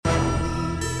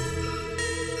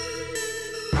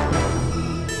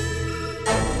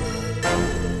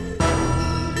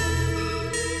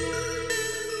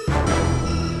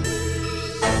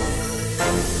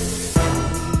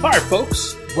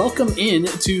folks. Welcome in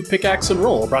to Pickaxe and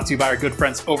Roll, brought to you by our good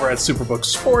friends over at Superbook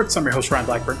Sports. I'm your host, Ryan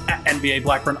Blackburn, at NBA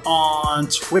Blackburn on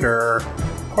Twitter,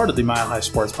 part of the Mile High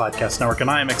Sports Podcast Network, and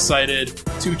I am excited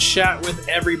to chat with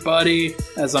everybody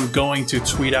as I'm going to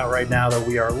tweet out right now that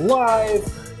we are live.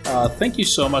 Thank you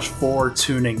so much for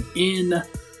tuning in.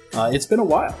 It's been a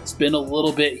while. It's been a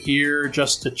little bit here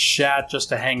just to chat, just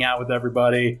to hang out with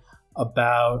everybody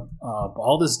about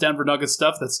all this Denver Nuggets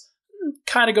stuff that's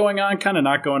kind of going on, kind of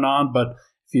not going on. But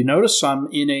if you notice, I'm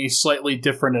in a slightly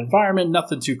different environment,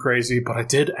 nothing too crazy, but I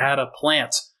did add a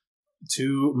plant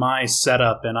to my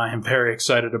setup, and I am very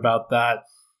excited about that.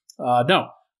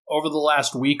 Over the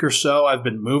last week or so, I've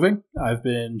been moving. I've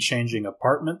been changing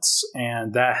apartments,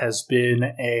 and that has been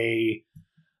a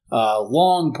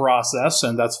long process,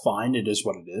 and that's fine. It is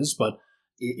what it is, but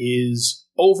it is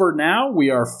over now.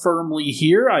 We are firmly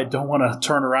here. I don't want to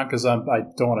turn around because I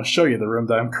don't want to show you the room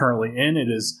that I'm currently in.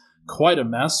 It is quite a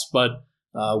mess, but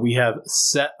we have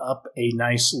set up a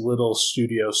nice little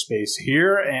studio space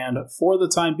here, and for the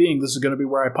time being, this is going to be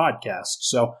where I podcast.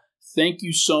 So thank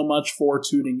you so much for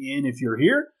tuning in if you're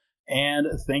here, and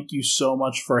thank you so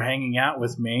much for hanging out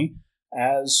with me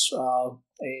as a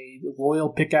loyal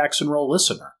Pickaxe and Roll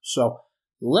listener. So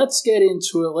let's get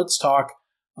into it. Let's talk.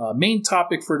 Main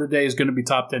topic for today is going to be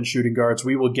top 10 shooting guards.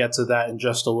 We will get to that in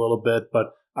just a little bit,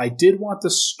 but I did want to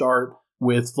start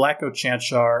with Vlatko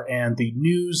Čančar and the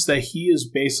news that he is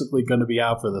basically going to be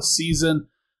out for the season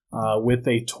with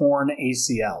a torn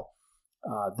ACL.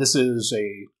 This is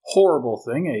a horrible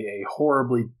thing, a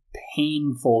horribly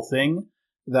painful thing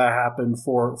that happened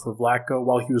for Vlatko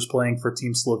while he was playing for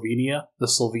Team Slovenia, the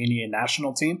Slovenian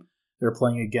national team. They're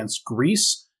playing against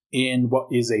Greece in what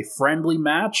is a friendly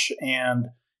match, and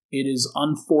it is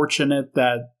unfortunate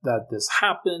that this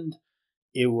happened.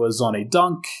 It was on a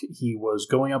dunk. He was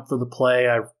going up for the play.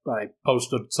 I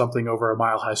posted something over at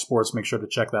Mile High Sports. Make sure to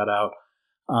check that out.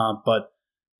 But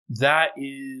that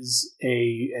is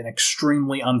an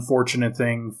extremely unfortunate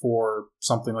thing for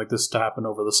something like this to happen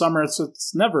over the summer.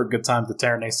 It's never a good time to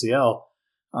tear an ACL.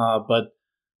 But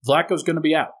Vlatko's going to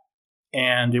be out.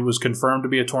 And it was confirmed to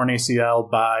be a torn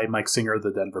ACL by Mike Singer of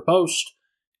the Denver Post.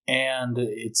 And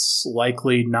it's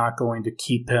likely not going to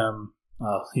keep him.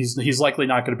 He's likely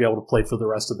not going to be able to play for the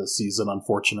rest of the season,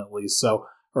 unfortunately. So,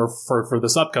 or for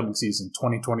this upcoming season,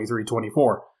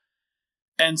 2023-24.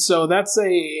 And so that's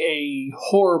a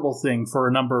horrible thing for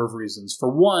a number of reasons. For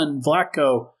one,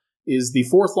 Vlatko is the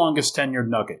fourth longest tenured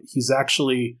Nugget. He's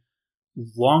actually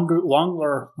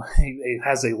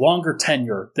has a longer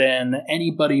tenure than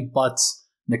anybody but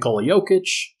Nikola Jokic,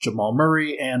 Jamal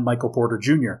Murray, and Michael Porter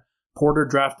Jr. Porter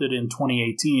drafted in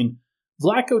 2018.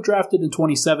 Vlatko drafted in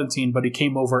 2017, but he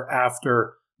came over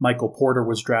after Michael Porter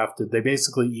was drafted. They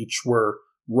basically each were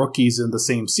rookies in the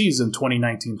same season,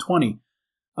 2019-20.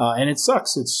 And it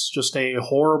sucks. It's just a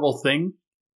horrible thing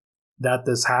that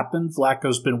this happened.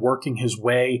 Vlatko's been working his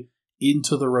way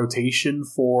into the rotation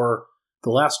for the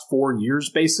last 4 years,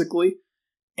 basically.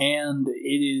 And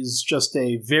it is just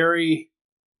a very,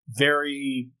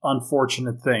 very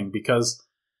unfortunate thing because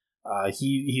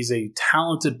he's a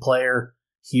talented player.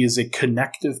 He is a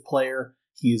connective player.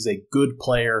 He is a good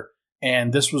player.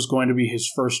 And this was going to be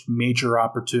his first major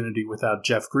opportunity without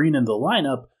Jeff Green in the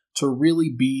lineup to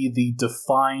really be the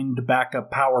defined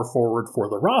backup power forward for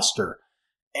the roster.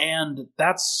 And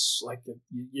that's like,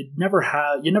 you never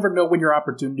know when your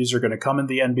opportunities are going to come in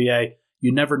the NBA.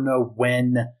 You never know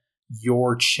when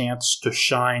your chance to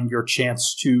shine, your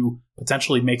chance to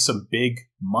potentially make some big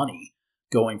money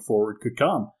going forward could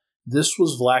come. This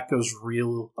was Vlatko's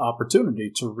real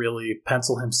opportunity to really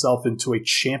pencil himself into a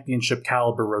championship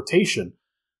caliber rotation.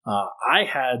 I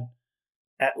had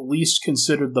at least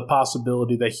considered the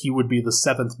possibility that he would be the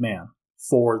seventh man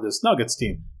for this Nuggets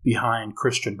team, behind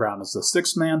Christian Brown as the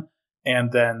sixth man,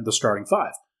 and then the starting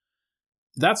five.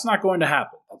 That's not going to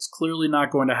happen. That's clearly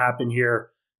not going to happen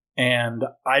here, and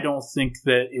I don't think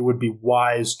that it would be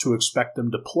wise to expect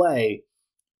him to play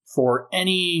for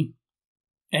any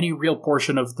real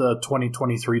portion of the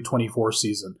 2023-24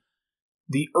 season.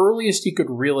 The earliest he could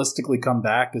realistically come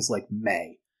back is like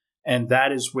May, and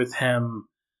that is with him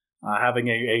having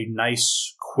a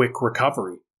nice, quick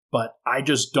recovery. But I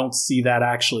just don't see that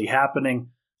actually happening.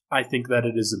 I think that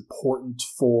it is important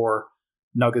for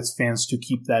Nuggets fans to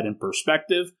keep that in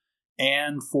perspective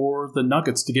and for the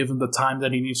Nuggets to give him the time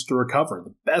that he needs to recover.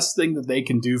 The best thing that they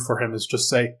can do for him is just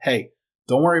say, hey,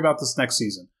 don't worry about this next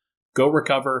season. Go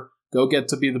recover. Go get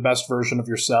to be the best version of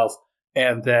yourself.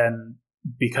 And then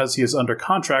because he is under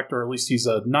contract, or at least he's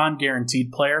a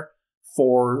non-guaranteed player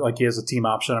for, like he has a team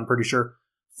option, I'm pretty sure,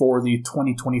 for the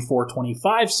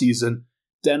 2024-25 season,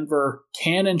 Denver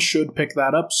can and should pick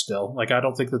that up still. Like, I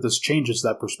don't think that this changes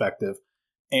that perspective.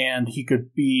 And he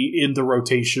could be in the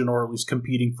rotation or at least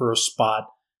competing for a spot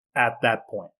at that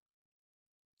point.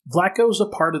 Vlatko's a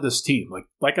part of this team.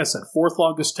 Like I said, fourth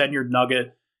longest tenured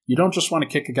Nugget. You don't just want to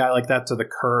kick a guy like that to the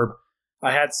curb.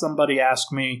 I had somebody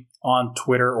ask me on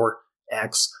Twitter or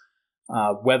X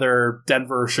whether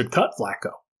Denver should cut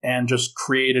Vlatko and just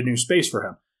create a new space for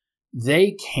him.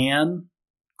 They can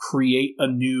create a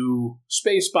new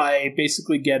space by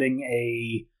basically getting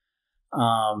a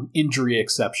injury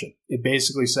exception. It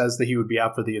basically says that he would be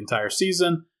out for the entire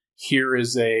season. Here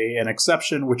is an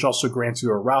exception, which also grants you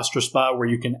a roster spot where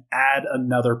you can add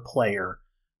another player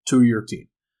to your team.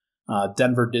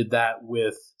 Denver did that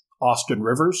with Austin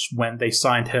Rivers when they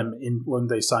signed him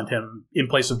in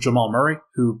place of Jamal Murray,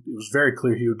 who it was very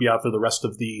clear he would be out for the rest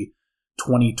of the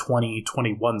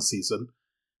 2020-21 season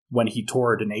when he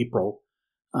tore it in April.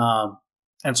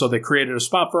 And so they created a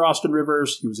spot for Austin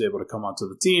Rivers. He was able to come onto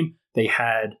the team. They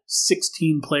had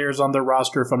 16 players on their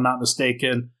roster, if I'm not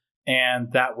mistaken,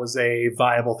 and that was a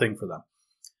viable thing for them.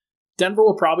 Denver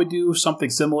will probably do something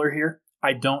similar here.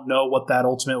 I don't know what that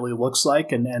ultimately looks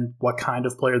like and what kind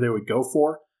of player they would go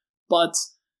for, but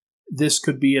this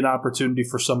could be an opportunity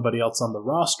for somebody else on the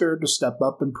roster to step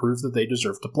up and prove that they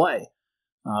deserve to play.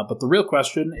 But the real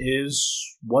question is,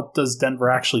 what does Denver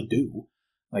actually do?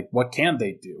 Like, what can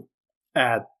they do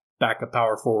at backup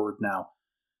power forward now?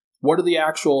 What are the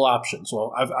actual options?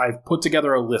 Well, I've put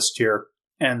together a list here,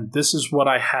 and this is what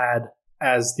I had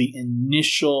as the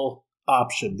initial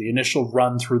option, the initial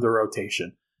run through the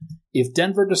rotation. If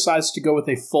Denver decides to go with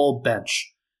a full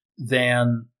bench,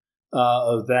 then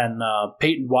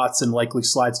Peyton Watson likely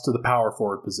slides to the power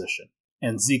forward position,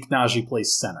 and Zeke Naji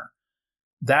plays center.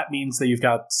 That means that you've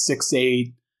got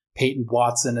 6'8", Peyton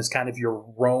Watson as kind of your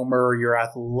roamer, your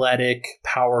athletic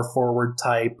power forward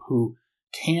type who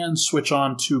can switch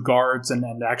on to guards and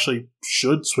actually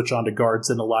should switch on to guards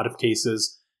in a lot of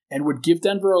cases and would give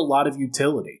Denver a lot of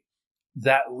utility.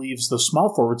 That leaves the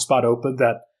small forward spot open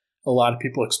that a lot of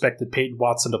people expected Peyton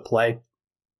Watson to play.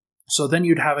 So then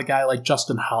you'd have a guy like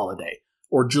Justin Holiday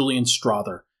or Julian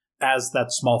Strother as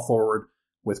that small forward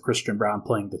with Christian Braun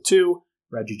playing the 2,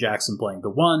 Reggie Jackson playing the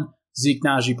 1, Zeke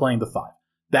Naji playing the 5.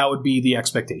 That would be the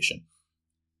expectation.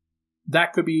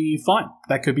 That could be fine.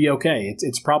 That could be okay.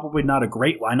 It's probably not a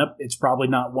great lineup. It's probably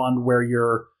not one where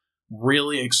you're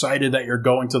really excited that you're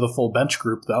going to the full bench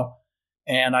group, though.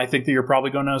 And I think that you're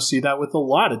probably going to see that with a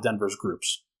lot of Denver's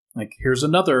groups. Like, here's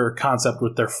another concept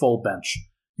with their full bench.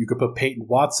 You could put Peyton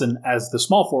Watson as the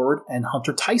small forward and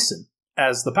Hunter Tyson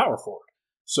as the power forward.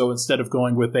 So instead of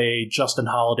going with a Justin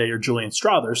Holiday or Julian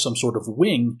Strother, some sort of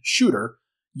wing shooter,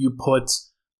 you put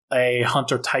a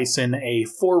Hunter Tyson, a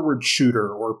forward shooter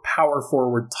or power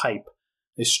forward type,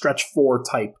 a stretch 4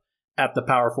 type at the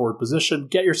power forward position.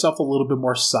 Get yourself a little bit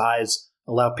more size.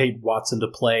 Allow Peyton Watson to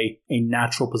play a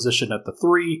natural position at the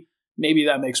 3. Maybe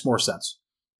that makes more sense.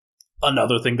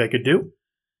 Another thing they could do,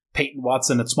 Peyton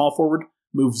Watson at small forward,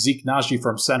 move Zeke Naji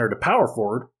from center to power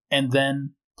forward, and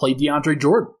then play DeAndre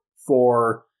Jordan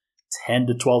for 10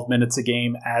 to 12 minutes a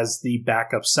game as the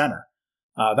backup center.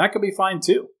 That could be fine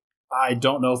too. I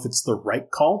don't know if it's the right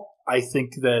call. I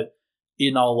think that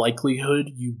in all likelihood,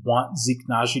 you want Zeke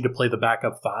Naji to play the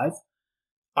backup 5.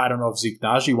 I don't know if Zeke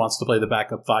Naji wants to play the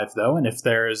backup 5, though, and if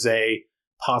there is a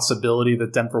possibility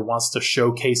that Denver wants to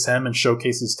showcase him and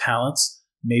showcase his talents,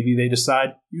 maybe they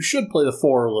decide you should play the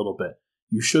 4 a little bit.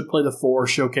 You should play the 4,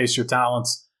 showcase your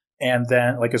talents, and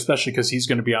then, especially because he's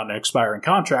going to be on an expiring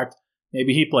contract,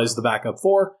 maybe he plays the backup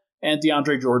 4, and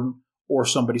DeAndre Jordan or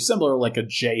somebody similar like a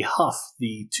Jay Huff,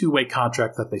 the 2-way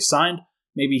contract that they signed,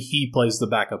 maybe he plays the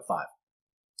backup 5.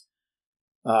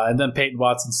 And then Peyton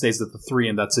Watson stays at the 3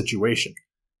 in that situation.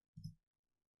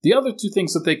 The other 2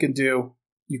 things that they can do,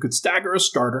 you could stagger a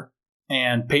starter,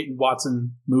 and Peyton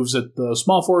Watson moves at the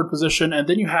small forward position, and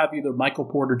then you have either Michael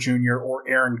Porter Jr. or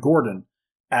Aaron Gordon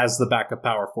as the backup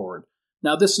power forward.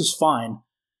 Now, this is fine.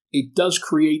 It does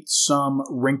create some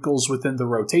wrinkles within the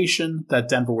rotation that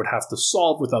Denver would have to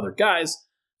solve with other guys.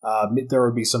 There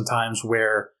would be some times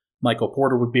where Michael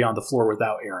Porter would be on the floor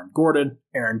without Aaron Gordon.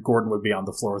 Aaron Gordon would be on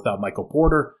the floor without Michael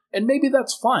Porter. And maybe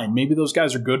that's fine. Maybe those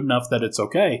guys are good enough that it's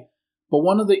okay. But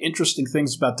one of the interesting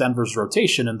things about Denver's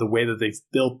rotation and the way that they've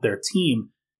built their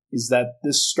team is that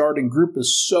this starting group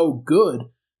is so good.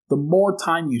 The more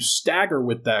time you stagger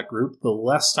with that group, the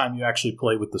less time you actually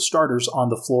play with the starters on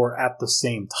the floor at the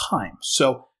same time.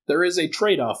 So there is a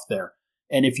trade-off there.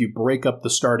 And if you break up the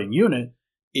starting unit,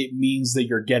 it means that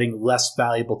you're getting less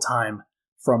valuable time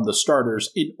from the starters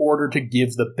in order to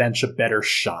give the bench a better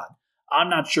shot. I'm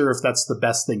not sure if that's the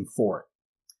best thing for it.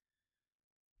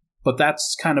 but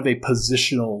that's kind of a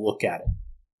positional look at it.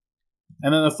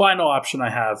 And then the final option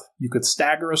I have, you could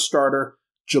stagger a starter,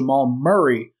 Jamal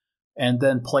Murray, and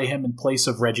then play him in place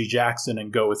of Reggie Jackson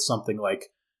and go with something like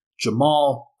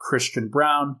Jamal, Christian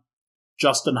Brown,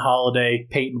 Justin Holiday,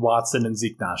 Peyton Watson, and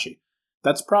Zeke Naji.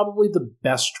 That's probably the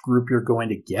best group you're going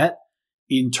to get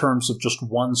in terms of just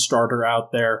one starter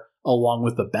out there along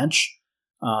with the bench.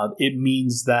 It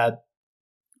means that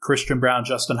Christian Brown,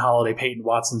 Justin Holiday, Peyton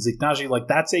Watson, Zeke Naji, like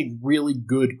that's a really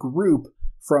good group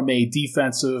from a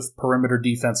defensive perimeter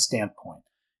defense standpoint.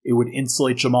 It would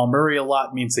insulate Jamal Murray a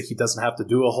lot, means that he doesn't have to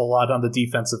do a whole lot on the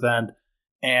defensive end,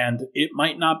 and it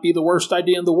might not be the worst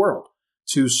idea in the world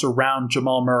to surround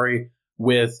Jamal Murray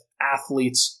with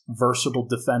athletes, versatile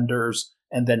defenders,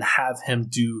 and then have him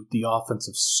do the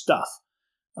offensive stuff.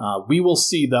 We will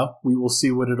see, though. We will see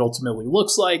what it ultimately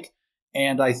looks like,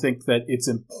 and I think that it's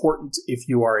important, if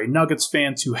you are a Nuggets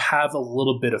fan, to have a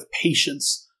little bit of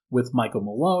patience with Michael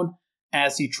Malone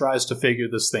as he tries to figure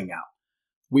this thing out.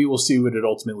 We will see what it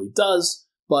ultimately does,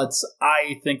 but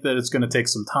I think that it's going to take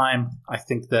some time. I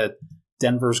think that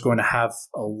Denver's going to have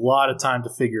a lot of time to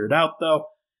figure it out, though,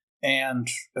 and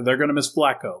they're going to miss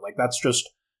Vlatko. Like, that's just,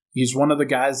 he's one of the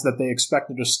guys that they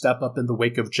expected to step up in the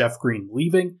wake of Jeff Green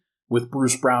leaving. With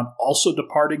Bruce Brown also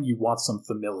departing, you want some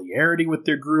familiarity with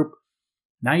their group.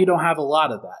 Now you don't have a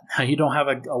lot of that. Now you don't have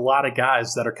a lot of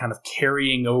guys that are kind of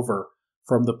carrying over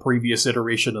from the previous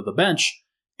iteration of the bench,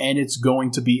 and it's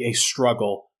going to be a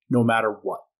struggle no matter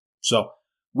what. So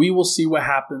we will see what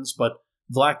happens, but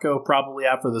Vlatko probably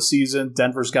out for the season.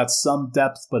 Denver's got some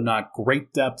depth, but not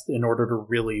great depth in order to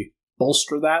really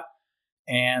bolster that,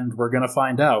 and we're going to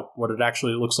find out what it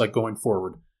actually looks like going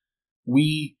forward.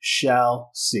 We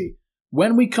shall see.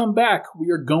 When we come back,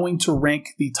 we are going to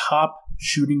rank the top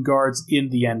shooting guards in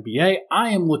the NBA. I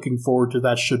am looking forward to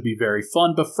that. Should be very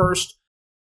fun. But first,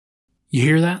 you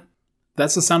hear that?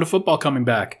 That's the sound of football coming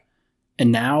back. And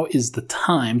now is the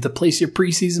time to place your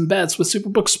preseason bets with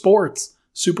Superbook Sports.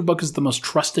 Superbook is the most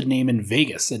trusted name in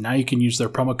Vegas, and now you can use their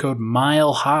promo code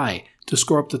MILEHIGH to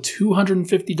score up to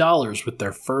 $250 with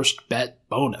their first bet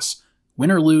bonus.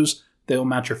 Win or lose, they will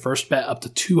match your first bet up to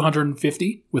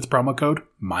 $250 with promo code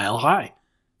MILEHIGH.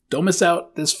 Don't miss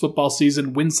out this football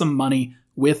season. Win some money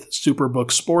with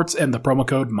Superbook Sports and the promo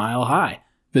code MILEHIGh.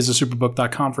 Visit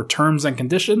superbook.com for terms and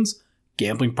conditions.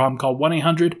 Gambling problem, call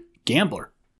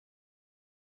 1-800-GAMBLER.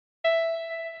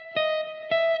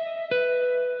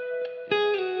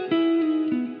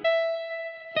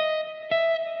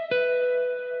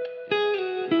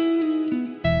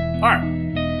 All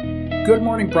right. Good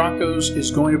Morning Broncos is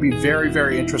going to be very,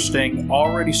 very interesting.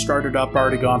 Already started up,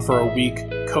 already gone for a week.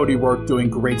 Cody Work doing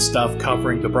great stuff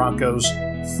covering the Broncos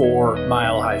for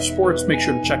Mile High Sports. Make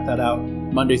sure to check that out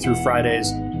Monday through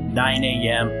Fridays, 9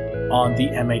 a.m. on the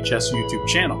MHS YouTube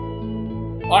channel.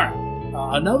 All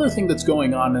right. Another thing that's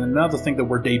going on, and another thing that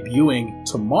we're debuting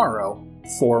tomorrow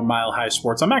for Mile High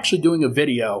Sports, I'm actually doing a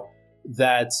video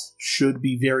that should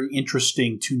be very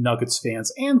interesting to Nuggets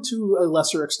fans and to a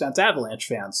lesser extent Avalanche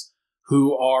fans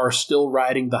who are still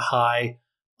riding the high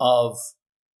of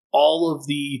all of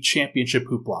the championship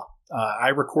hoopla. I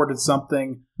recorded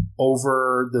something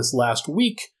over this last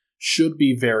week. Should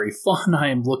be very fun. I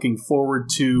am looking forward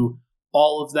to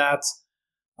all of that.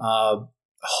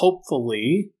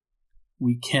 Hopefully,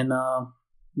 we can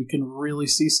really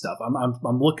see stuff.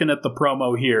 I'm looking at the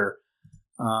promo here.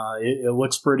 It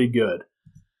looks pretty good.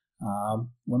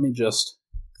 Let me just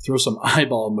throw some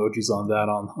eyeball emojis on that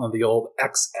on the old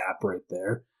X app right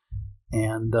there.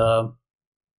 And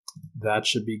that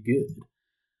should be good.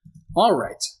 All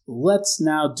right, let's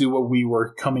now do what we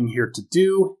were coming here to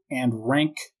do and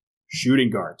rank shooting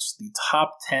guards, the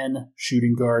top 10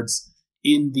 shooting guards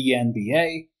in the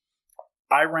NBA.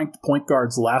 I ranked point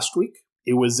guards last week.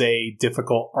 It was a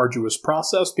difficult, arduous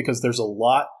process because there's a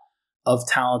lot of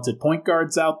talented point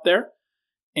guards out there.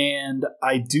 And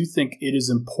I do think it is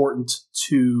important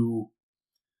to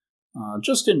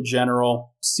just in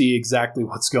general see exactly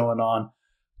what's going on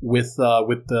with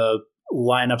the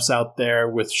lineups out there,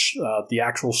 with the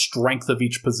actual strength of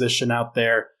each position out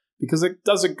there, because it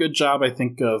does a good job, I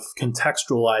think, of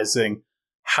contextualizing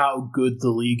how good the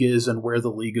league is and where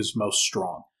the league is most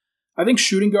strong. I think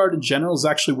shooting guard in general is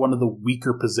actually one of the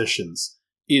weaker positions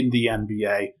in the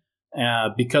NBA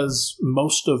because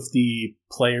most of the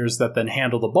players that then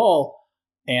handle the ball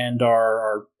and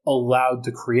are allowed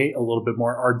to create a little bit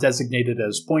more are designated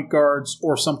as point guards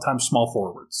or sometimes small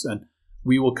forwards. And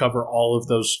we will cover all of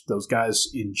those guys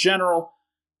in general.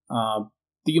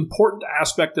 The important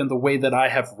aspect and the way that I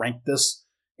have ranked this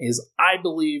is I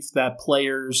believe that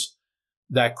players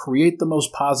that create the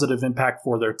most positive impact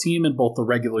for their team in both the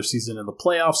regular season and the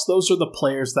playoffs. Those are the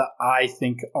players that I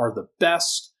think are the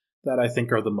best, that I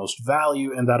think are the most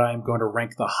value, and that I'm going to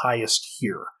rank the highest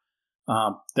here.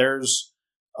 There's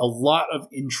a lot of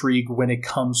intrigue when it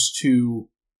comes to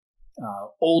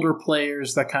older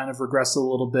players that kind of regress a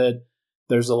little bit.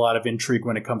 There's a lot of intrigue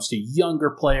when it comes to younger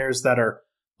players that are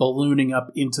ballooning up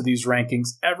into these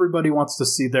rankings. Everybody wants to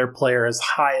see their player as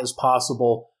high as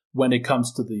possible when it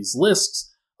comes to these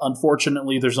lists.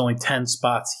 Unfortunately, there's only 10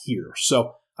 spots here.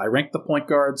 So I ranked the point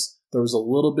guards. There was a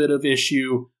little bit of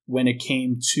issue when it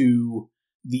came to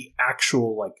the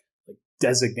actual like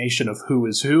designation of who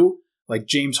is who. Like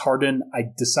James Harden, I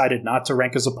decided not to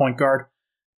rank as a point guard,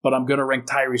 but I'm going to rank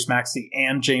Tyrese Maxey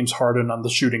and James Harden on the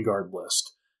shooting guard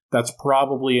list. That's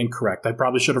probably incorrect. I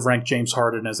probably should have ranked James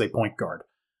Harden as a point guard.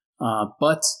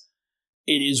 But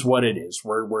it is what it is.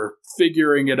 We're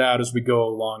figuring it out as we go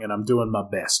along, and I'm doing my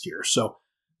best here. So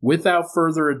without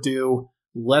further ado,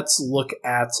 let's look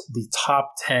at the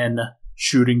top 10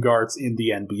 shooting guards in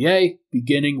the NBA,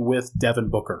 beginning with Devin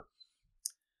Booker.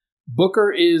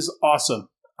 Booker is awesome.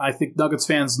 I think Nuggets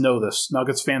fans know this.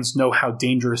 Nuggets fans know how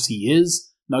dangerous he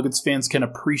is. Nuggets fans can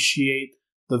appreciate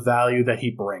the value that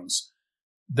he brings.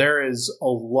 There is a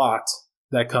lot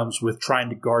that comes with trying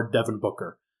to guard Devin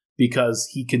Booker because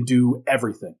he can do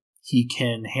everything. He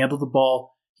can handle the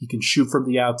ball. He can shoot from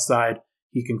the outside.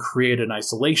 He can create in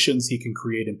isolations. He can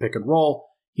create in pick and roll.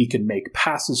 He can make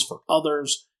passes for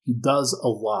others. He does a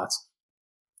lot.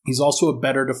 He's also a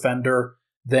better defender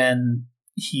than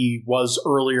he was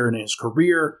earlier in his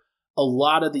career. A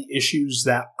lot of the issues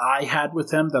that I had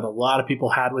with him, that a lot of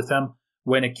people had with him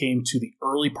when it came to the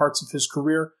early parts of his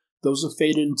career, those have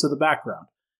faded into the background.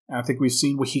 And I think we've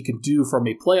seen what he can do from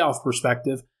a playoff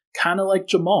perspective, kind of like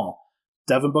Jamal.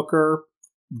 Devin Booker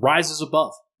rises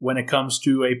above when it comes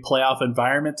to a playoff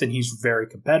environment, and he's very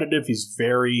competitive. He's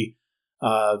very,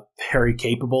 very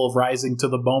capable of rising to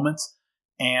the moment,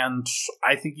 and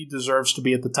I think he deserves to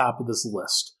be at the top of this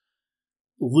list.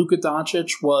 Luka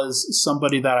Doncic was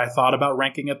somebody that I thought about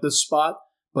ranking at this spot,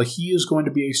 but he is going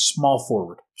to be a small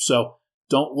forward, so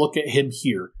don't look at him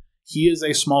here. He is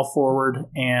a small forward,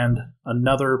 and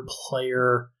another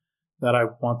player that I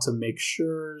want to make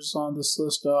sure is on this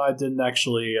list. I didn't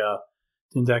actually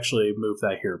move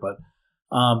that here, but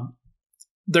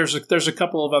there's a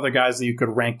couple of other guys that you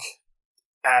could rank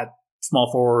at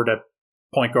small forward, at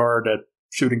point guard, at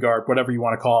shooting guard, whatever you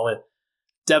want to call it.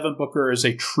 Devin Booker is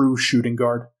a true shooting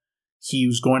guard. He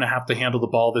was going to have to handle the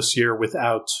ball this year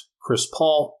without Chris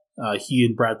Paul. He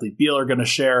and Bradley Beal are going to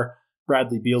share.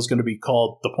 Bradley Beal is going to be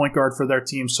called the point guard for their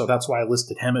team, so that's why I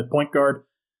listed him at point guard.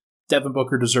 Devin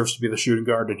Booker deserves to be the shooting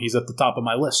guard, and he's at the top of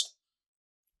my list.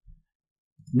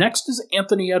 Next is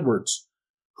Anthony Edwards,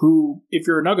 who, if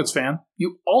you're a Nuggets fan,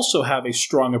 you also have a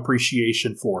strong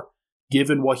appreciation for,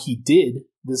 given what he did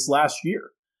this last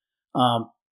year.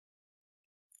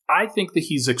 I think that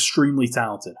he's extremely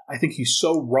talented. I think he's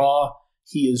so raw.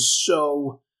 He is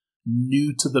so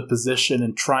new to the position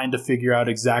and trying to figure out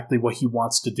exactly what he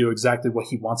wants to do, exactly what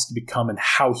he wants to become, and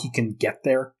how he can get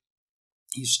there.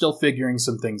 He's still figuring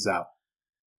some things out.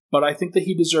 But I think that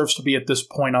he deserves to be at this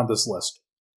point on this list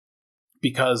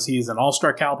because he's an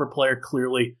all-star caliber player,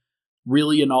 clearly,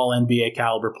 really an all-NBA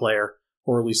caliber player,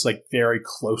 or at least like very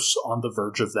close on the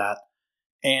verge of that.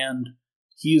 And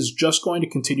he is just going to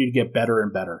continue to get better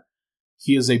and better.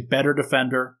 He is a better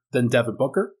defender than Devin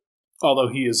Booker, although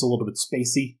he is a little bit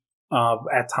spacey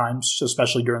at times,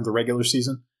 especially during the regular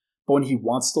season. But when he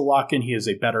wants to lock in, he is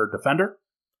a better defender.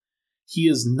 He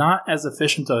is not as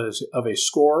efficient of a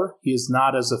scorer. He is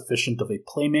not as efficient of a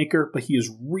playmaker, but he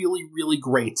is really, really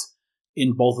great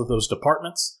in both of those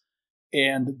departments.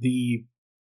 And the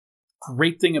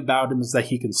great thing about him is that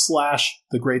he can slash.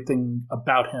 The great thing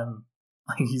about him,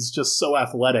 he's just so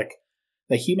athletic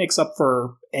that he makes up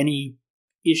for any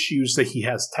issues that he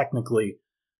has technically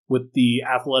with the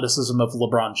athleticism of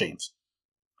LeBron James.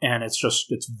 And it's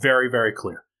very, very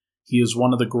clear. He is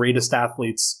one of the greatest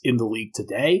athletes in the league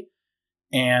today,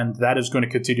 and that is going to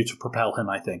continue to propel him,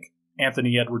 I think.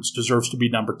 Anthony Edwards deserves to be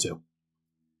number 2.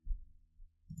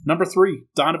 Number 3,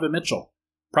 Donovan Mitchell.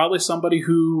 Probably somebody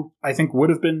who I think would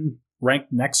have been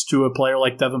ranked next to a player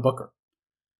like Devin Booker.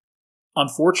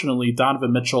 Unfortunately,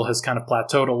 Donovan Mitchell has kind of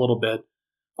plateaued a little bit,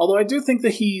 although I do think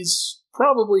that he's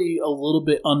probably a little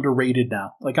bit underrated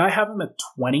now. Like, I have him at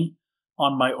 20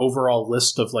 on my overall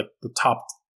list of like the top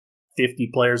 50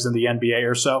 players in the NBA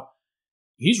or so.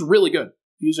 He's really good.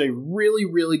 He's a really,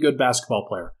 really good basketball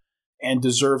player and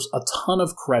deserves a ton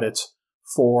of credit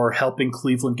for helping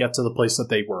Cleveland get to the place that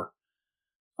they were.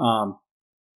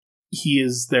 He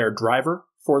is their driver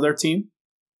for their team.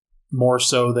 more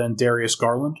so than Darius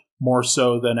Garland, more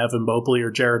so than Evan Mobley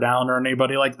or Jared Allen or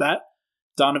anybody like that.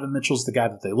 Donovan Mitchell's the guy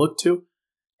that they look to,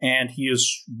 and he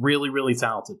is really, really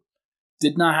talented.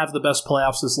 Did not have the best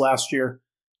playoffs this last year,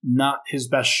 not his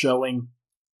best showing.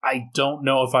 I don't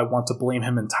know if I want to blame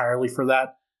him entirely for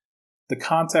that. The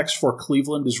context for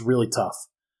Cleveland is really tough.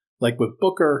 Like with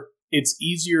Booker, it's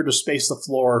easier to space the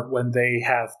floor when they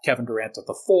have Kevin Durant at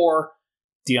the 4,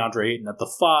 DeAndre Ayton at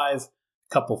the 5,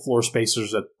 a couple floor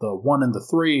spacers at the 1 and the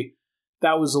 3.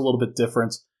 That was a little bit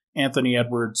different. Anthony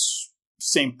Edwards,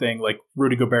 same thing. Like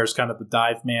Rudy Gobert's kind of the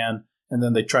dive man, and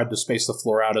then they tried to space the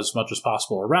floor out as much as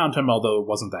possible around him, although it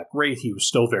wasn't that great. He was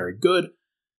still very good.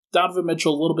 Donovan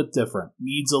Mitchell, a little bit different.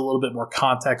 Needs a little bit more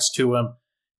context to him,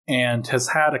 and has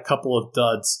had a couple of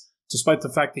duds, despite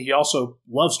the fact that he also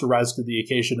loves to rise to the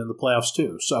occasion in the playoffs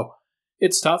too. So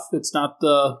it's tough. It's not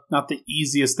the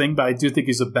easiest thing, but I do think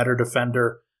he's a better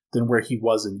defender than where he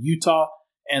was in Utah,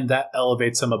 and that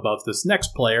elevates him above this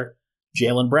next player,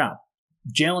 Jaylen Brown.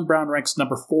 Jaylen Brown ranks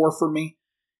number 4 for me.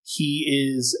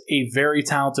 He is a very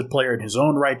talented player in his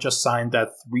own right, just signed that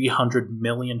 $300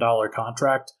 million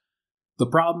contract. The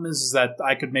problem is that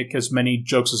I could make as many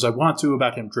jokes as I want to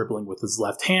about him dribbling with his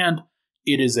left hand.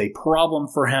 It is a problem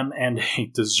for him, and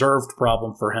a deserved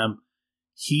problem for him.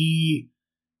 He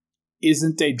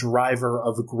isn't a driver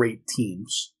of great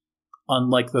teams,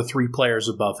 unlike the 3 players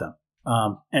above him.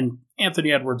 And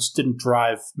Anthony Edwards didn't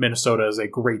drive Minnesota as a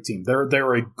great team.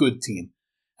 They're a good team,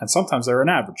 and sometimes they're an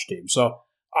average team. So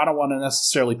I don't want to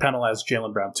necessarily penalize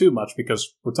Jaylen Brown too much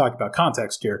because we're talking about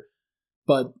context here.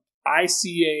 But I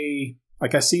see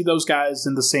those guys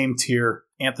in the same tier: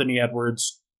 Anthony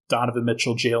Edwards, Donovan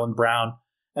Mitchell, Jaylen Brown,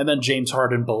 and then James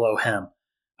Harden below him.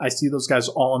 I see those guys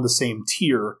all in the same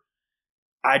tier.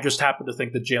 I just happen to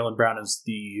think that Jaylen Brown is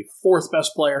the 4th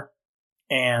best player,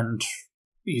 and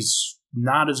he's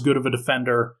not as good of a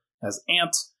defender as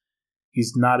Ant.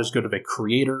 He's not as good of a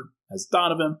creator as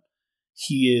Donovan.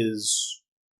 He is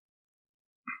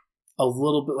a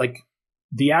little bit like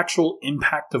the actual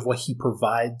impact of what he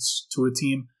provides to a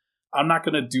team. I'm not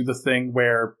going to do the thing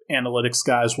where analytics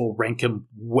guys will rank him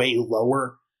way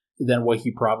lower than what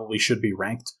he probably should be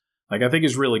ranked. Like, I think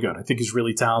he's really good. I think he's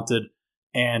really talented,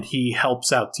 and he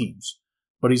helps out teams.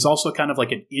 But he's also kind of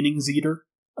like an innings eater.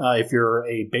 If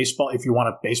you want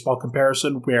a baseball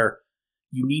comparison, where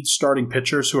you need starting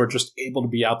pitchers who are just able to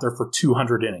be out there for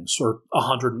 200 innings or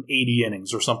 180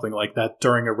 innings or something like that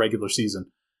during a regular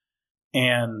season.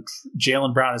 And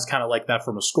Jaylen Brown is kind of like that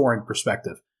from a scoring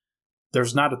perspective.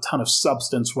 There's not a ton of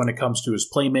substance when it comes to his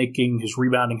playmaking, his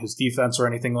rebounding, his defense, or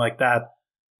anything like that.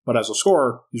 But as a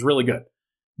scorer, he's really good.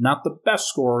 Not the best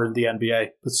scorer in the NBA,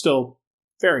 but still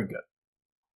very good.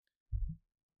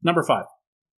 Number 5,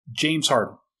 James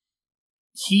Harden.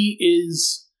 He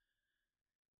is...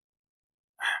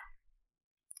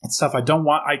 It's tough.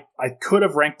 I could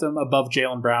have ranked him above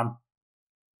Jaylen Brown.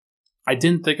 I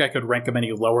didn't think I could rank him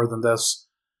any lower than this.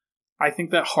 I think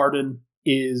that Harden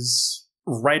is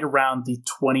right around the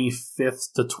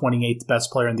 25th to 28th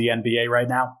best player in the NBA right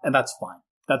now, and that's fine.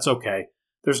 That's okay.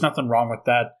 There's nothing wrong with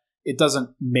that. It doesn't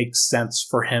make sense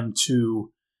for him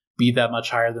to be that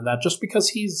much higher than that just because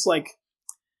he's like,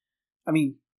 I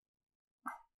mean,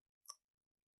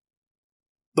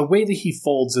 the way that he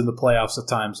folds in the playoffs at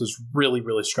times is really,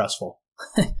 really stressful.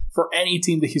 For any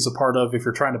team that he's a part of, if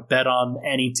you're trying to bet on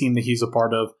any team that he's a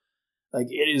part of, like,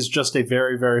 it is just a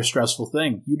very, very stressful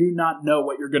thing. You do not know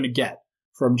what you're going to get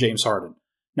from James Harden.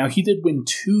 Now, he did win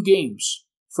 2 games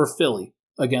for Philly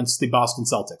against the Boston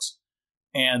Celtics,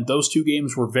 and those 2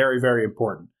 games were very, very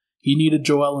important. He needed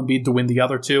Joel Embiid to win the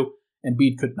other 2, and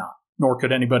Embiid could not, nor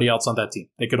could anybody else on that team.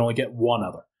 They could only get one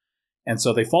other. And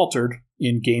so they faltered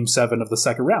in Game 7 of the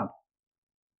second round.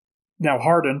 Now,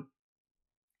 Harden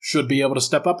should be able to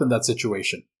step up in that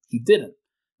situation. He didn't.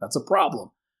 That's a problem.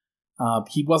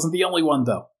 He wasn't the only one,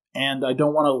 though, and I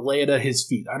don't want to lay it at his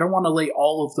feet. I don't want to lay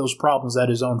all of those problems at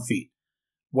his own feet.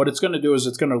 What it's going to do is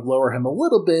it's going to lower him a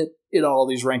little bit in all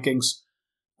these rankings,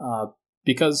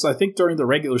 because I think during the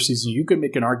regular season, you could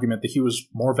make an argument that he was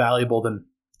more valuable than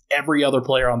every other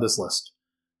player on this list.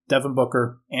 Devin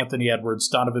Booker, Anthony Edwards,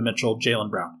 Donovan Mitchell,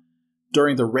 Jaylen Brown.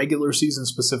 During the regular season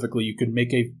specifically, you could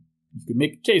make a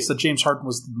case that James Harden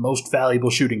was the most valuable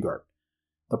shooting guard.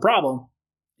 The problem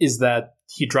is that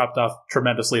he dropped off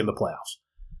tremendously in the playoffs.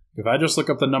 If I just look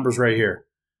up the numbers right here,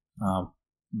 let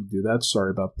me do that.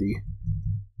 Sorry about the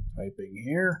typing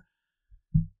here.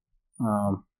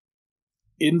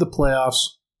 In the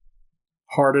playoffs,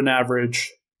 Harden averaged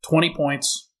 20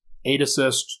 points, 8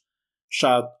 assists,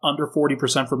 shot under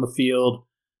 40% from the field,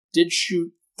 did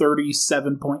shoot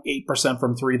 37.8%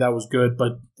 from 3. That was good,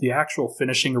 but the actual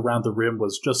finishing around the rim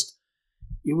was just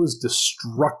it was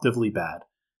destructively bad.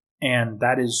 And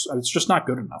it's just not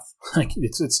good enough. Like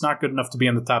it's not good enough to be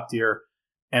in the top tier.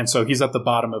 And so he's at the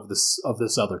bottom of this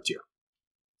other tier.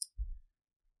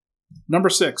 Number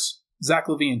 6, Zach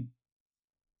LaVine.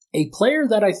 A player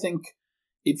that I think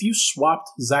if you swapped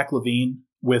Zach LaVine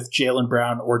with Jaylen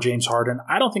Brown or James Harden,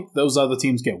 I don't think those other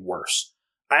teams get worse.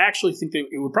 I actually think that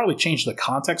it would probably change the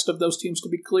context of those teams, to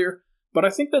be clear. But I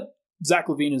think that Zach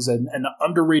LaVine is an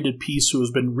underrated piece who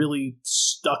has been really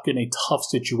stuck in a tough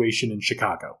situation in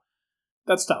Chicago.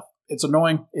 That's tough. It's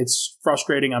annoying. It's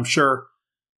frustrating, I'm sure.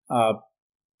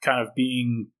 Kind of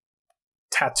being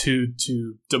tattooed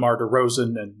to DeMar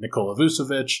DeRozan and Nikola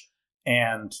Vucevic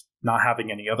and not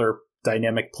having any other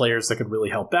dynamic players that could really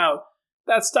help out.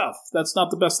 That's tough. That's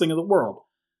not the best thing in the world.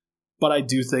 But I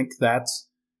do think that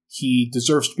he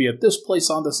deserves to be at this place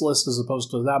on this list as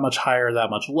opposed to that much higher, that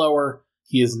much lower.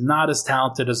 He is not as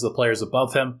talented as the players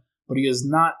above him, but he is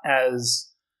not as,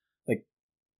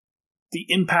 the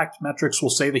impact metrics will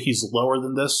say that he's lower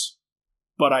than this,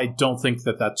 but I don't think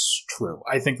that that's true.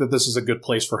 I think that this is a good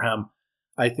place for him.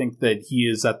 I think that he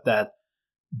is at that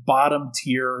bottom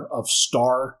tier of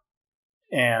star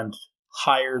and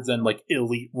higher than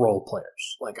elite role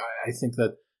players. I think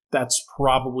that that's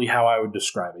probably how I would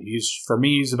describe it. For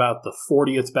me, he's about the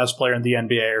 40th best player in the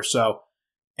NBA or so.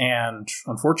 And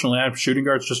unfortunately, I have shooting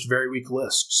guard's just a very weak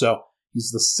list. So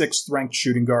he's the 6th ranked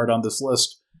shooting guard on this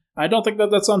list. I don't think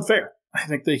that that's unfair. I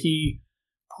think that he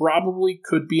probably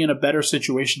could be in a better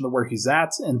situation than where he's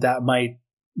at, and that might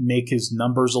make his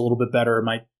numbers a little bit better.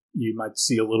 You might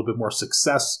see a little bit more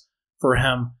success for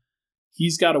him.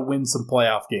 He's got to win some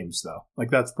playoff games, though.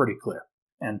 That's pretty clear.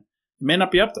 And it may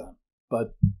not be up to him,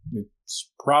 but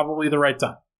it's probably the right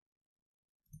time.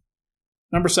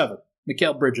 Number 7,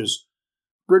 Mikal Bridges.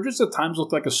 Bridges at times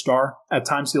looked like a star. At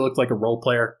times he looked like a role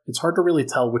player. It's hard to really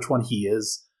tell which one he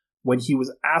is. When he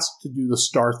was asked to do the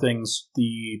star things,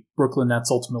 the Brooklyn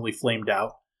Nets ultimately flamed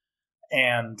out.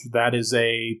 And that is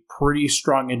a pretty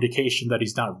strong indication that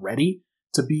he's not ready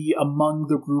to be among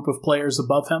the group of players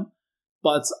above him.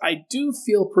 But I do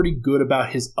feel pretty good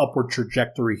about his upward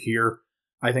trajectory here.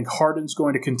 I think Harden's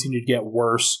going to continue to get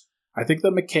worse. I think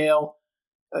that Mikal,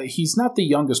 he's not the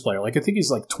youngest player. I think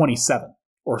he's 27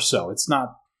 or so. It's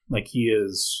not like he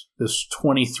is this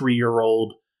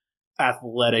 23-year-old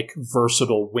athletic,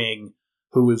 versatile wing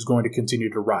who is going to continue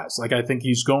to rise. I think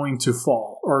he's going to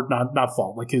fall, or not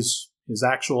fall. His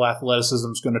actual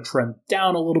athleticism is going to trend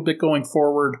down a little bit going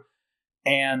forward,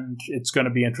 and it's going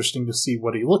to be interesting to see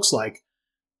what he looks like.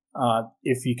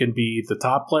 If he can be the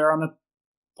top player on a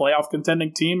playoff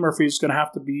contending team, or if he's going to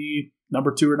have to be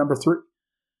number 2 or number 3.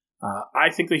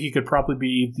 I think that he could probably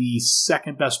be the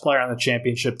 2nd best player on the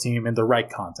championship team in the right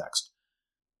context.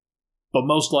 But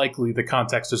most likely the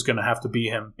context is going to have to be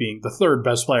him being the 3rd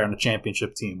best player on the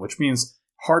championship team, which means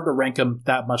hard to rank him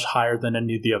that much higher than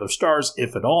any of the other stars,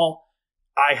 if at all.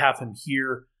 I have him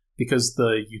here because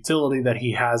the utility that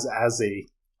he has as a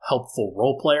helpful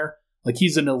role player,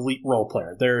 he's an elite role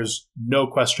player. There's no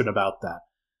question about that.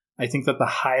 I think that the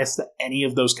highest that any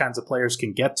of those kinds of players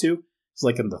can get to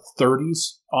is in the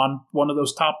 30s on one of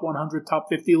those top 100, top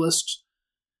 50 lists.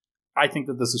 I think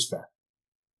that this is fair.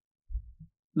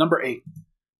 Number 8,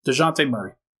 DeJounte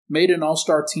Murray. Made an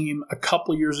all-star team a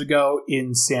couple years ago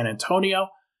in San Antonio.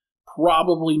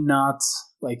 Probably not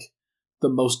the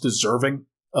most deserving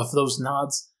of those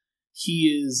nods.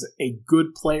 He is a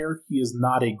good player. He is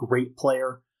not a great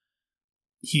player.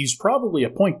 He's probably a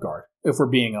point guard, if we're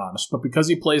being honest. But because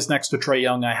he plays next to Trae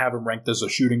Young, I have him ranked as a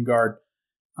shooting guard.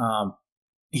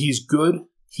 He's good.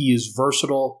 He is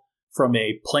versatile from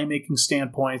a playmaking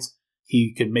standpoint.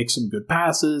 He can make some good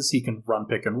passes. He can run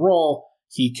pick and roll.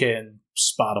 He can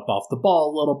spot up off the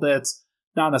ball a little bit.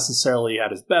 Not necessarily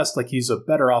at his best. He's a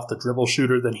better off the dribble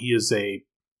shooter than he is a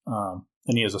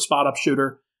spot up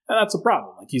shooter, and that's a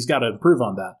problem. He's got to improve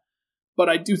on that. But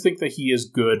I do think that he is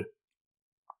good.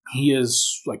 He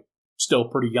is still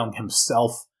pretty young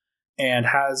himself and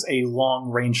has a long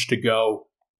range to go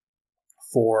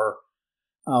for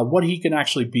what he can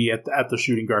actually be at the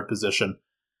shooting guard position.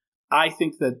 I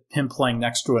think that him playing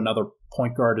next to another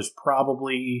point guard is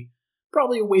probably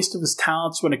a waste of his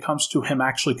talents when it comes to him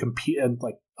actually competing,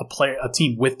 a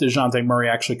team with DeJounte Murray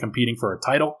actually competing for a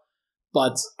title.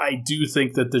 But I do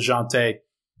think that DeJounte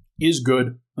is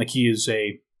good. He is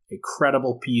a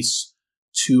credible piece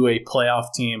to a playoff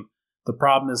team. The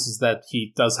problem is that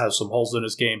he does have some holes in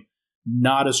his game.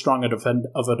 Not as strong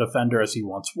of a defender as he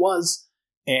once was,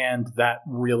 and that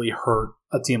really hurt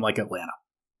a team like Atlanta.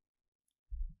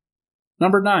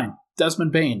 Number 9,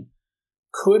 Desmond Bane.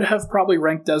 Could have probably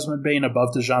ranked Desmond Bane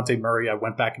above DeJounte Murray. I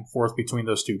went back and forth between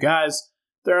those two guys.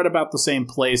 they're at about the same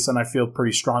place, and I feel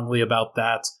pretty strongly about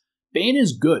that. Bane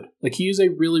is good. Like, he is a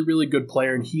really, really good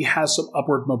player, and he has some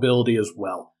upward mobility as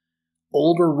well.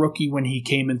 Older rookie when he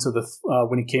came into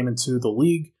the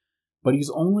league, but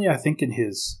he's only, I think, in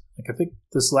his, I think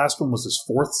this last one was his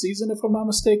 4th season, if I'm not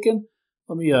mistaken.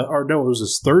 It was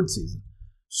his 3rd season.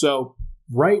 So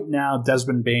right now,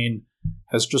 Desmond Bane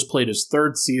has just played his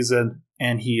 3rd season,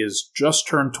 and he has just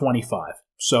turned 25.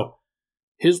 So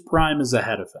his prime is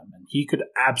ahead of him, and he could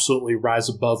absolutely rise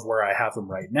above where I have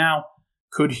him right now.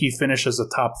 Could he finish as a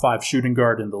top 5 shooting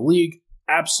guard in the league?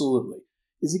 Absolutely.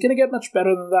 Is he going to get much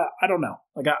better than that? I don't know.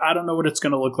 Like, I don't know what it's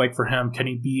going to look like for him. Can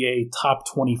he be a top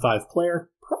 25 player?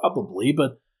 Probably,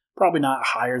 but probably not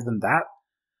higher than that.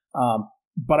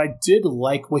 But I did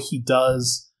like what he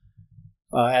does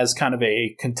as kind of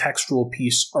a contextual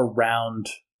piece around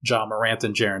Ja Morant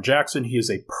and Jaren Jackson. He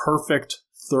is a perfect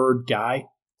third guy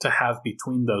to have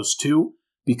between those two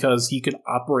because he can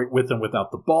operate with and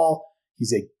without the ball.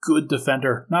 He's a good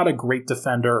defender, not a great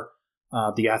defender.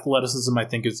 The athleticism, I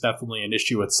think, is definitely an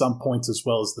issue at some points, as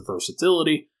well as the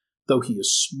versatility. Though he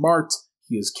is smart,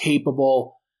 he is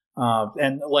capable,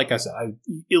 and like I said,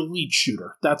 elite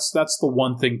shooter. That's the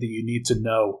one thing that you need to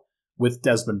know with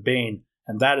Desmond Bane,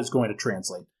 and that is going to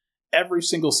translate. Every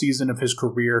single season of his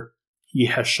career, he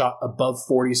has shot above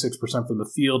 46% from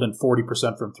the field and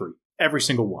 40% from three. Every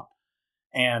single one.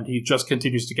 And he just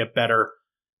continues to get better.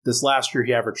 This last year,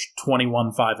 he averaged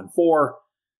 21, 5, and 4.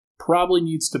 Probably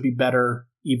needs to be better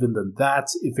even than that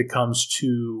if it comes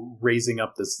to raising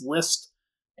up this list.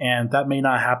 And that may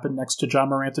not happen next to Ja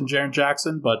Morant and Jaren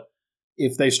Jackson, but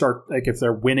if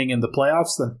they're winning in the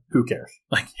playoffs, then who cares?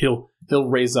 Like, he'll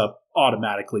raise up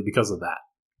automatically because of that.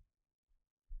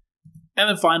 And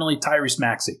then finally, Tyrese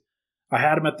Maxey. I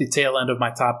had him at the tail end of my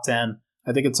top 10.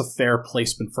 I think it's a fair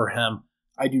placement for him.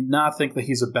 I do not think that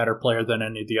he's a better player than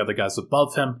any of the other guys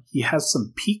above him. He has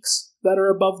some peaks that are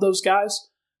above those guys,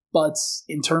 but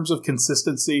in terms of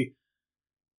consistency,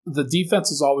 the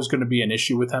defense is always going to be an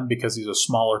issue with him because he's a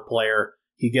smaller player.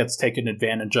 He gets taken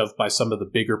advantage of by some of the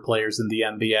bigger players in the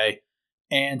NBA.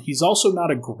 And he's also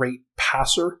not a great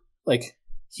passer. Like,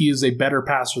 he is a better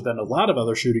passer than a lot of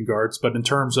other shooting guards, but in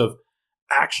terms of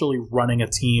actually running a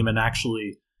team and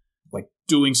actually like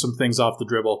doing some things off the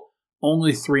dribble,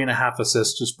 only 3.5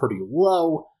 assists is pretty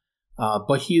low.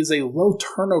 But he is a low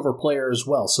turnover player as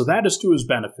well. So that is to his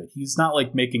benefit. He's not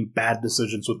like making bad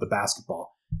decisions with the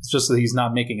basketball. It's just that he's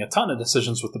not making a ton of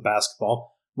decisions with the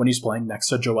basketball when he's playing next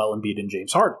to Joel Embiid and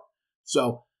James Harden.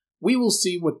 So we will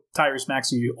see what Tyrese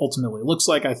Maxey ultimately looks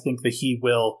like. I think that he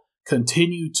will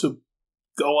continue to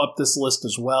go up this list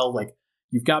as well. Like,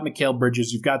 you've got Mikal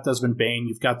Bridges, you've got Desmond Bane,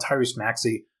 you've got Tyrese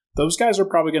Maxey. Those guys are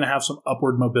probably going to have some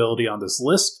upward mobility on this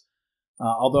list.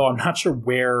 Although I'm not sure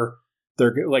whether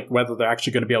they're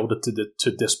actually going to be able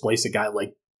to displace a guy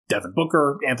like Devin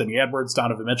Booker, Anthony Edwards,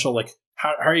 Donovan Mitchell. Like,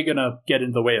 how are you going to get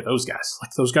in the way of those guys?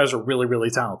 Like, those guys are really,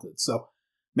 really talented. So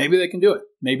maybe they can do it.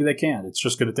 Maybe they can. It's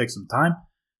just going to take some time.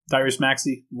 Tyrese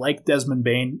Maxey, like Desmond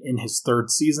Bane in his 3rd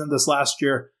season this last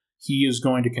year, he is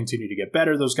going to continue to get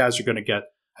better. Those guys are going to get,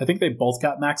 I think they both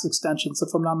got max extensions,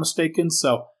 if I'm not mistaken.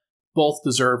 So both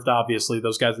deserved, obviously.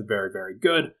 Those guys are very, very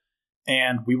good.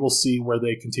 And we will see where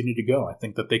they continue to go. I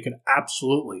think that they can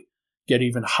absolutely get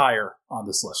even higher on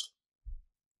this list.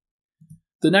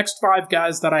 The next 5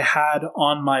 guys that I had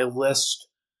on my list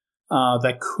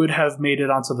that could have made it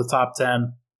onto the top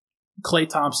 10, Klay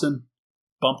Thompson,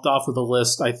 bumped off of the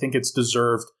list. I think it's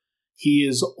deserved. He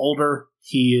is older.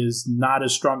 He is not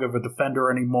as strong of a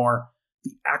defender anymore.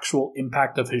 The actual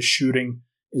impact of his shooting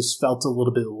is felt a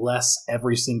little bit less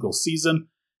every single season.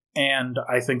 And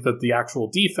I think that the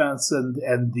actual defense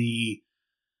and the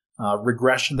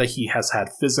regression that he has had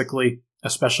physically,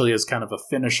 especially as kind of a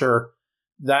finisher,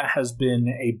 that has been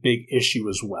a big issue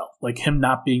as well. Like, him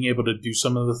not being able to do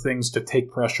some of the things to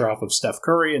take pressure off of Steph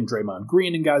Curry and Draymond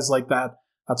Green and guys like that,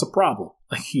 that's a problem.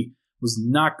 Like, he was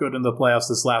not good in the playoffs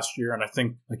this last year, and I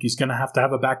think like he's going to have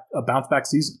a bounce-back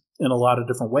season in a lot of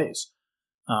different ways.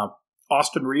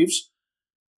 Austin Reeves,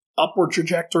 upward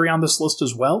trajectory on this list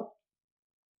as well.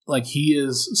 Like, he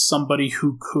is somebody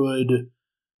who could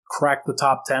crack the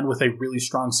top 10 with a really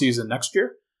strong season next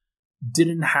year.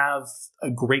 Didn't have a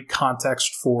great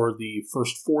context for the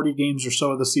first 40 games or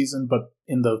so of the season, but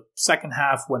in the second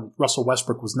half when Russell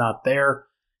Westbrook was not there,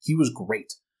 he was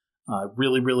great.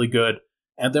 Really, really good.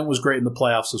 And then was great in the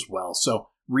playoffs as well. So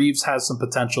Reeves has some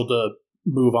potential to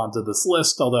move onto this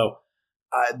list, although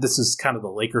this is kind of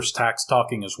the Lakers tax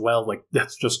talking as well. Like,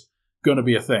 that's just going to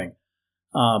be a thing.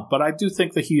 But I do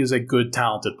think that he is a good,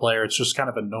 talented player. It's just kind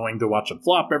of annoying to watch him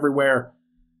flop everywhere.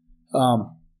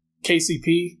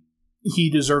 KCP, he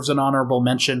deserves an honorable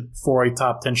mention for a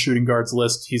top 10 shooting guards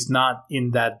list. He's not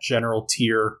in that general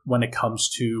tier when it comes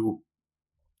to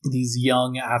these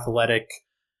young, athletic,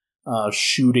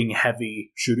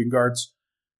 shooting-heavy shooting guards.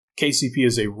 KCP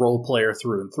is a role player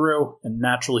through and through, and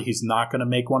naturally he's not going to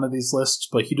make one of these lists,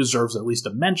 but he deserves at least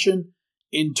a mention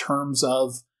in terms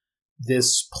of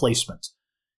this placement.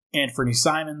 Anthony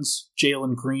Simons,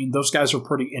 Jaylen Green, those guys are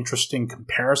pretty interesting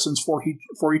comparisons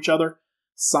for each other.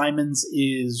 Simons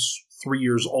is 3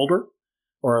 years older,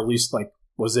 or at least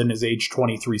was in his age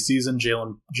 23 season.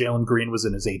 Jaylen Green was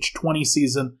in his age 20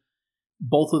 season.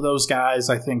 Both of those guys,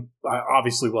 I think,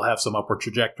 obviously will have some upward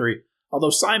trajectory, although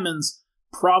Simons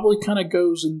probably kind of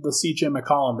goes in the CJ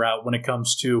McCollum route when it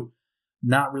comes to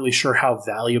not really sure how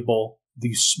valuable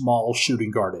the small shooting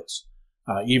guard is.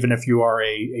 Even if you are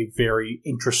a very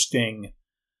interesting,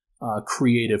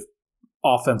 creative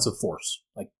offensive force.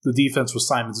 The defense with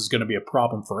Simons is going to be a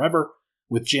problem forever.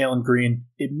 With Jaylen Green,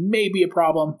 it may be a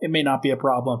problem. It may not be a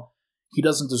problem. He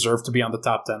doesn't deserve to be on the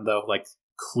top 10, though.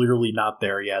 Clearly not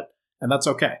there yet. And that's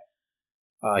okay.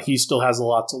 He still has a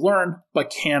lot to learn, but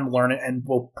can learn it and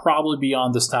will probably be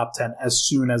on this top 10 as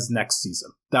soon as next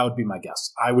season. That would be my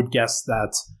guess. I would guess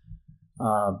that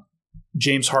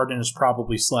James Harden is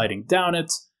probably sliding down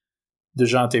it.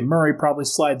 DeJounte Murray probably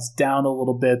slides down a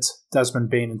little bit. Desmond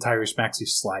Bane and Tyrese Maxey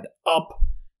slide up.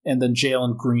 And then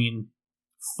Jaylen Green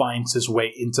finds his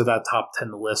way into that top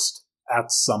 10 list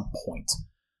at some point.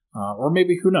 Or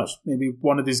maybe, who knows, maybe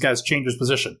one of these guys changes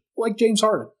position, like James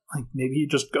Harden. Maybe he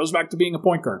just goes back to being a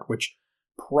point guard, which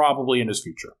probably in his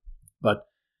future. But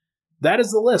that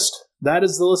is the list. That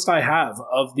is the list I have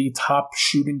of the top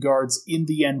shooting guards in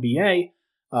the NBA.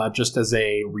 Just as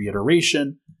a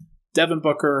reiteration, Devin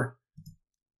Booker,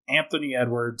 Anthony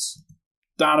Edwards,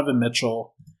 Donovan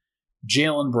Mitchell,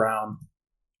 Jaylen Brown,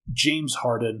 James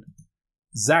Harden,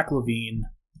 Zach LaVine,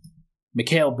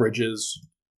 Mikal Bridges,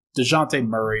 DeJounte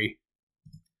Murray,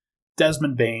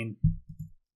 Desmond Bane,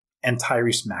 and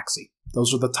Tyrese Maxey.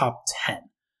 Those are the top 10.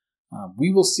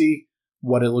 We will see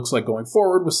what it looks like going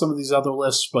forward with some of these other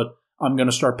lists, but I'm going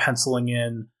to start penciling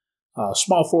in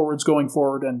small forwards going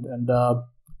forward, and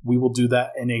we will do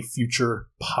that in a future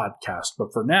podcast.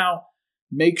 But for now,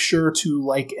 make sure to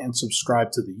like and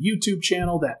subscribe to the YouTube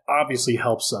channel. That obviously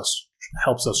helps us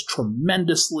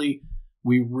tremendously.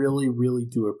 We really, really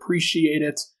do appreciate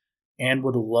it and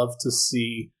would love to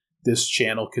see this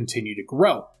channel continue to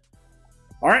grow.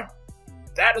 All right,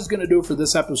 that is going to do it for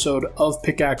this episode of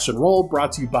Pickaxe and Roll,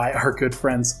 brought to you by our good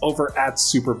friends over at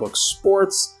Superbook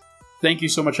Sports. Thank you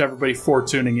so much, everybody, for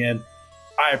tuning in.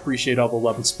 I appreciate all the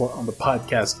love and support on the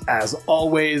podcast, as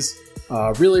always.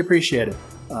 Really appreciate it.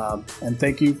 And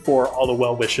thank you for all the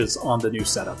well wishes on the new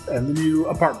setup and the new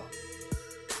apartment.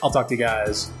 I'll talk to you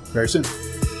guys very soon.